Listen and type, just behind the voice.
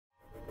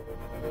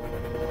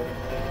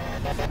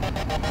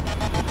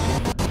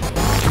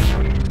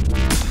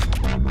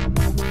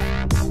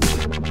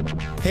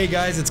Hey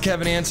guys, it's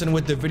Kevin Anson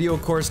with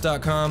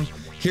thevideocourse.com.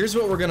 Here's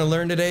what we're going to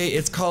learn today.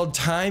 It's called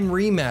time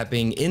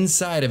remapping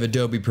inside of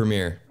Adobe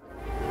Premiere.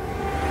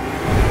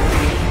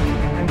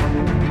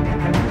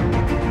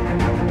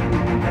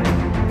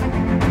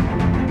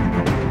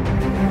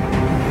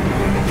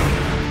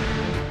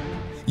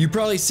 You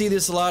probably see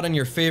this a lot on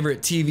your favorite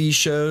TV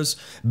shows.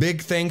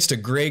 Big thanks to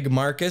Greg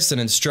Marcus, an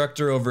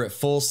instructor over at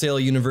Full Sail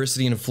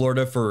University in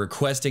Florida, for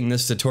requesting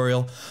this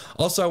tutorial.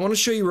 Also, I want to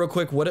show you real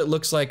quick what it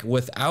looks like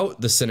without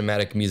the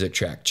cinematic music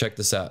track. Check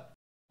this out.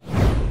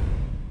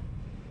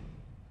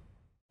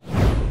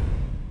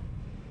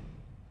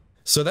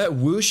 So that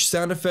whoosh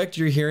sound effect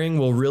you're hearing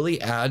will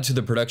really add to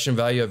the production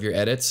value of your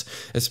edits,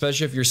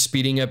 especially if you're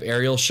speeding up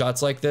aerial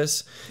shots like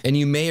this. And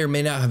you may or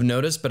may not have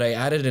noticed, but I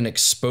added an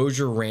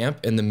exposure ramp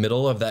in the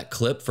middle of that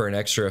clip for an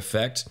extra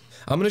effect.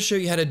 I'm going to show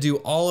you how to do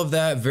all of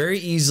that very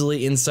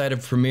easily inside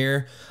of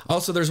Premiere.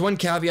 Also, there's one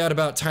caveat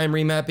about time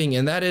remapping,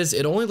 and that is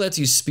it only lets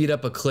you speed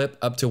up a clip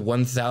up to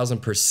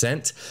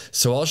 1000%.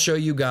 So I'll show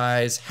you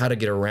guys how to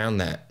get around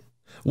that.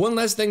 One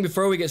last thing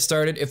before we get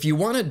started, if you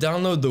want to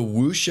download the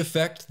whoosh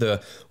effect,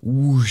 the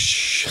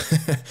whoosh,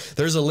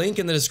 there's a link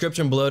in the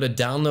description below to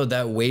download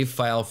that WAV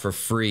file for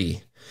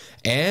free.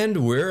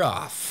 And we're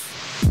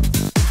off.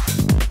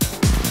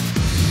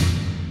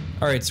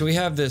 All right, so we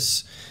have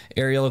this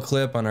aerial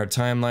clip on our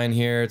timeline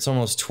here. It's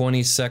almost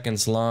 20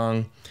 seconds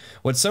long.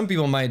 What some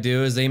people might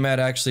do is they might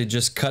actually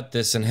just cut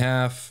this in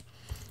half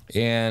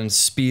and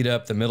speed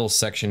up the middle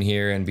section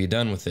here and be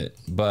done with it.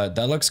 But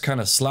that looks kind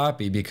of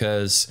sloppy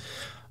because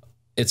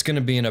it's going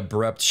to be an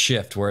abrupt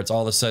shift where it's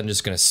all of a sudden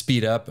just going to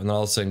speed up and then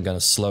all of a sudden going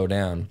to slow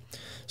down.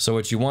 So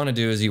what you want to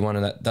do is you want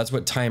to, that's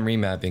what time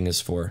remapping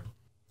is for.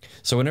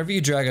 So whenever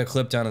you drag a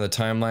clip down to the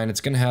timeline, it's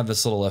going to have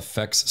this little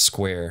effects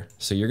square.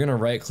 So you're going to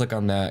right click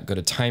on that, go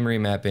to time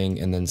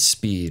remapping, and then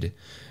speed.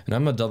 And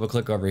I'm going to double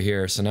click over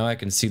here. So now I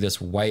can see this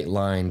white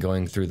line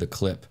going through the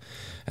clip.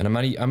 And I'm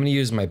going to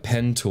use my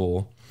pen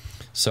tool.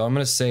 So I'm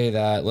going to say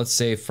that, let's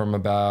say from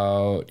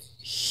about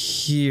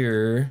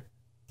here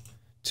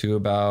to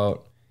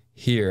about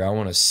here, I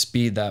want to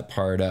speed that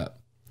part up.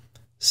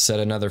 Set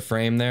another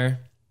frame there.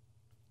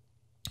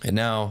 And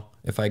now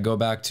if I go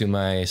back to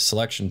my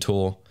selection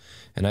tool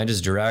and I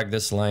just drag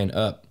this line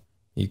up,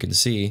 you can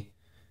see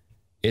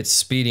it's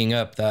speeding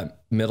up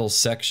that middle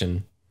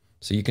section.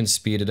 So you can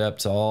speed it up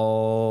to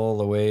all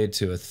the way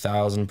to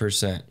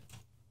 1000%.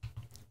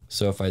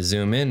 So if I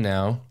zoom in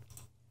now,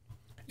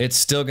 it's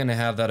still going to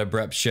have that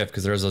abrupt shift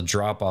because there's a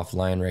drop off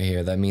line right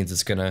here. That means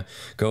it's going to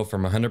go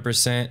from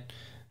 100%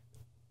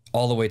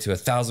 all the way to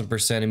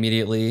 1000%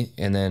 immediately,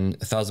 and then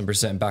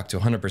 1000% back to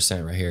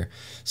 100% right here.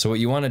 So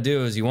what you want to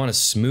do is you want to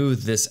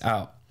smooth this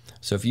out.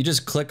 So if you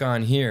just click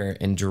on here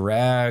and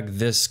drag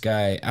this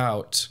guy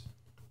out,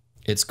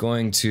 it's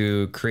going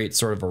to create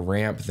sort of a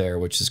ramp there,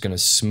 which is going to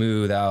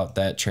smooth out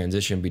that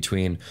transition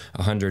between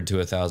 100 to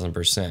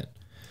 1000%.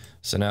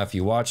 So now if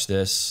you watch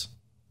this,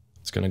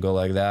 it's going to go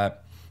like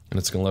that, and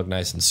it's going to look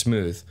nice and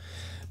smooth.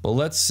 But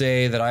let's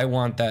say that I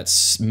want that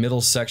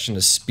middle section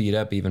to speed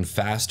up even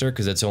faster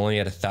because it's only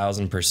at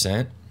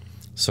 1000%.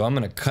 So I'm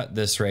going to cut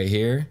this right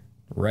here,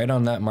 right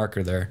on that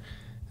marker there.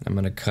 I'm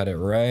going to cut it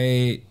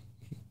right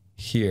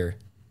here.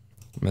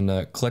 I'm going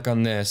to click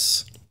on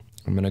this.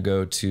 I'm going to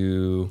go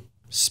to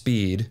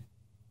speed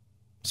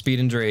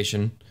and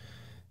duration.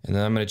 And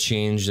then I'm going to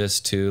change this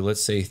to,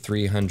 let's say,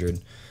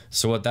 300.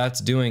 So what that's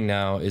doing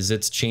now is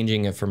it's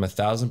changing it from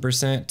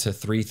 1000% to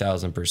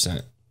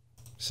 3000%.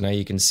 So now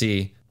you can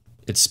see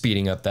it's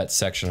speeding up that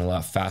section a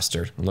lot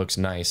faster. It looks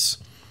nice.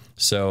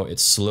 So it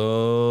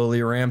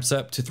slowly ramps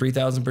up to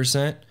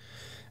 3000%.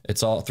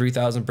 It's all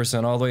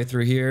 3000% all the way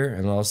through here,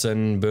 and all of a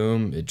sudden,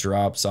 boom, it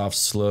drops off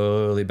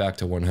slowly back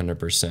to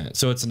 100%.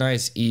 So it's a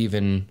nice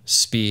even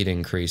speed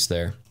increase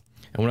there.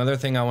 And one other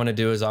thing I want to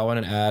do is I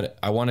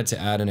wanted to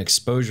add an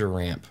exposure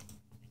ramp.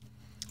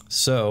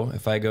 So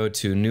if I go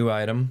to new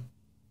item,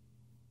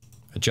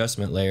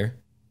 adjustment layer,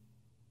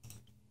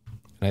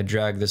 and I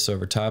drag this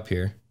over top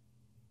here,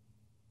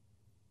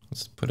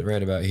 let's put it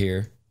right about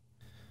here.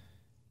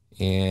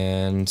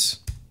 And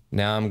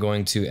now I'm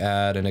going to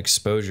add an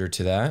exposure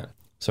to that.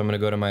 So I'm going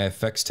to go to my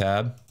effects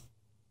tab,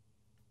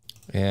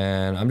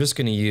 and I'm just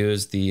going to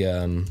use the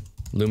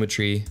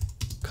Lumetri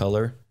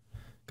color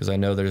because I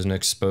know there's an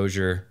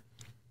exposure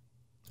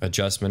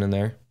adjustment in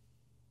there.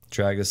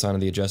 Drag this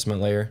onto the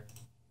adjustment layer.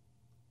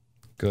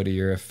 Go to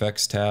your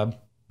effects tab,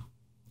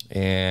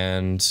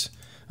 and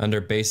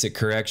under basic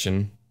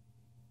correction,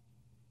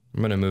 I'm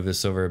going to move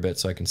this over a bit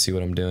so I can see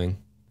what I'm doing.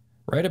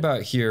 Right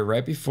about here,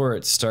 right before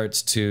it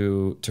starts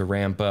to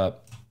ramp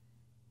up,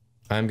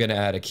 I'm going to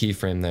add a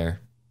keyframe there.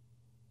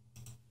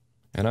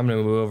 And I'm going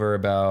to move over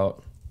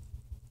about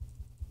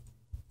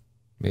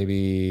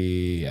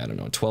maybe, I don't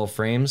know, 12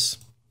 frames.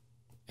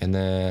 And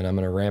then I'm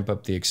going to ramp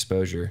up the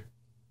exposure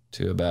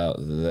to about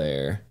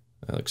there.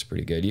 That looks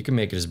pretty good. You can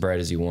make it as bright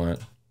as you want.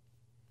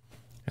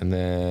 And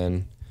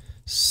then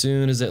as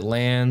soon as it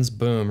lands,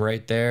 boom,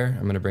 right there,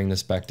 I'm going to bring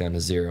this back down to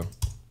 0.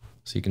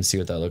 So you can see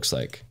what that looks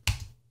like.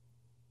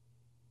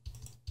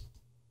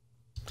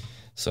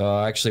 So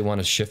I actually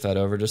want to shift that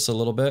over just a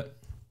little bit.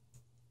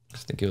 I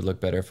think it would look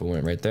better if it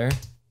went right there.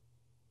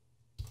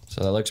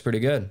 So that looks pretty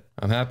good.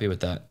 I'm happy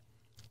with that.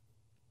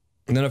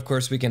 And then of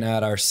course we can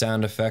add our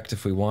sound effect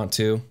if we want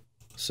to.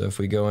 So if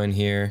we go in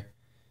here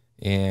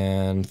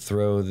and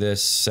throw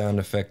this sound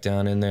effect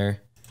down in there.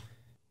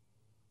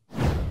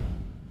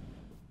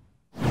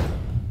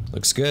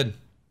 Looks good.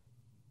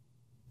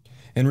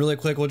 And really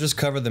quick, we'll just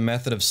cover the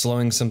method of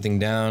slowing something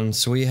down.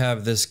 So we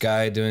have this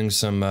guy doing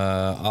some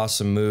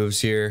awesome moves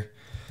here.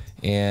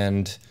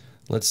 And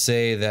let's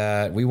say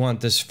that we want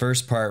this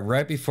first part,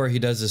 right before he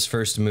does his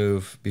first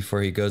move,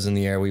 before he goes in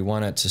the air, we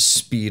want it to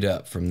speed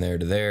up from there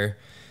to there.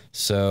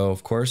 So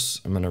of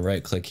course, I'm gonna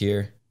right click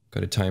here,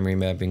 go to time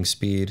remapping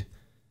speed,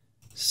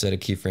 set a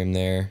keyframe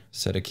there,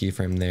 set a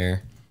keyframe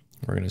there.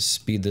 We're gonna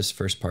speed this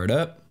first part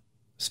up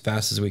as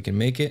fast as we can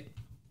make it.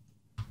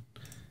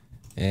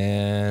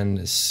 And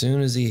as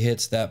soon as he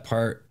hits that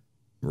part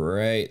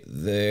right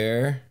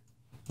there,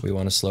 we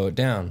want to slow it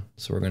down.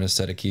 So we're going to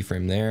set a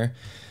keyframe there,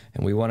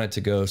 and we want it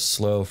to go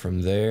slow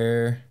from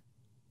there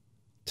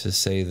to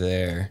say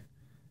there.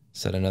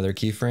 Set another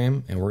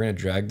keyframe, and we're going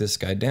to drag this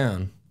guy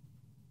down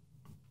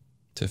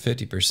to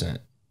 50%.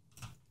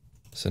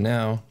 So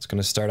now it's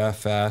going to start off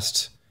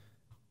fast,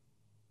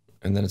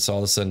 and then it's all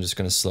of a sudden just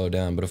going to slow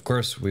down. But of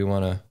course, we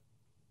want to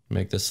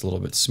make this a little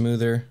bit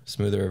smoother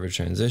over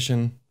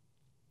transition.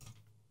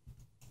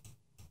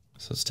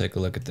 So let's take a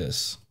look at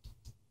this.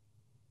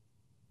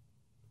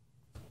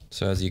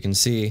 So as you can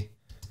see,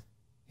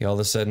 he all of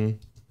a sudden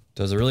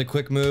does a really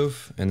quick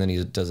move, and then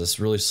he does this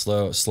really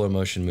slow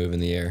motion move in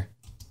the air.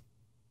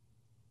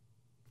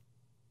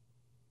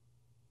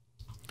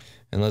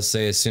 And let's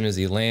say as soon as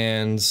he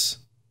lands,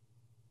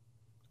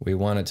 we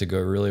want it to go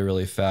really,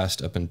 really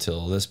fast up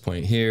until this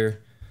point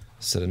here.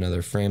 Set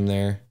another frame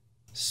there,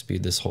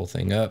 speed this whole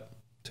thing up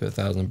to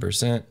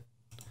 1000%.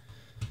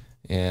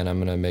 And I'm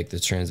gonna make the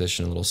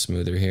transition a little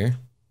smoother here.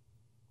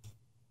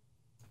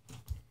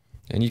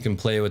 And you can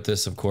play with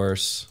this, of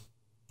course.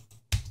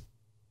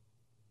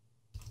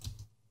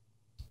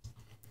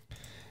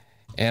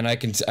 And I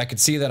could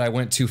see that I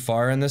went too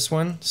far in this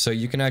one, so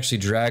you can actually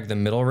drag the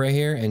middle right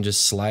here and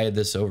just slide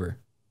this over.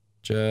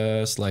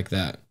 Just like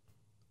that.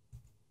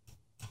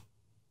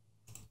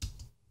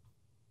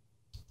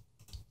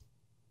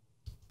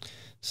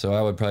 So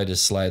I would probably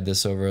just slide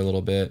this over a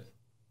little bit.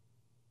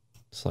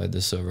 Slide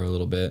this over a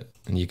little bit,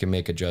 and you can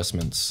make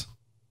adjustments.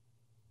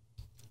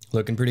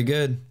 Looking pretty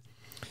good.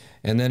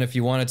 And then if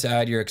you wanted to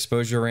add your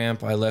exposure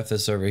ramp, I left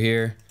this over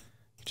here.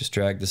 Just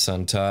drag this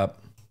on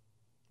top.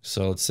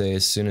 So let's say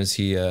as soon as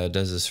he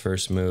does his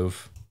first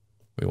move,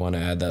 we want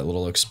to add that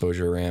little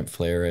exposure ramp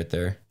flare right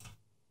there.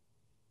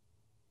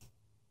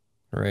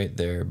 Right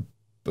there,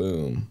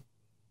 boom.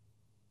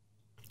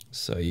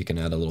 So you can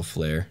add a little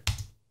flare.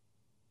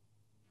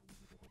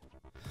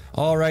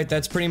 Alright,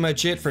 that's pretty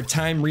much it for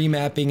time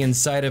remapping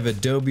inside of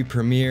Adobe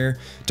Premiere.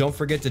 Don't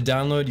forget to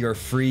download your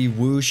free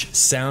whoosh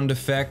sound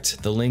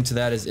effect. The link to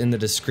that is in the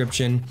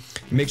description.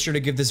 Make sure to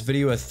give this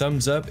video a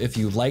thumbs up if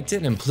you liked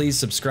it, and please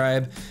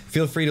subscribe.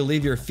 Feel free to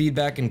leave your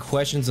feedback and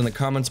questions in the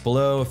comments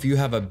below. If you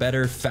have a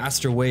better,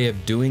 faster way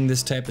of doing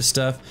this type of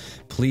stuff,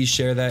 please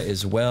share that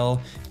as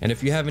well. And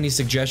if you have any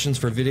suggestions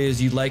for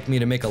videos you'd like me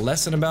to make a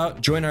lesson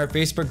about, join our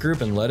Facebook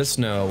group and let us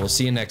know. We'll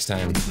see you next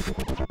time.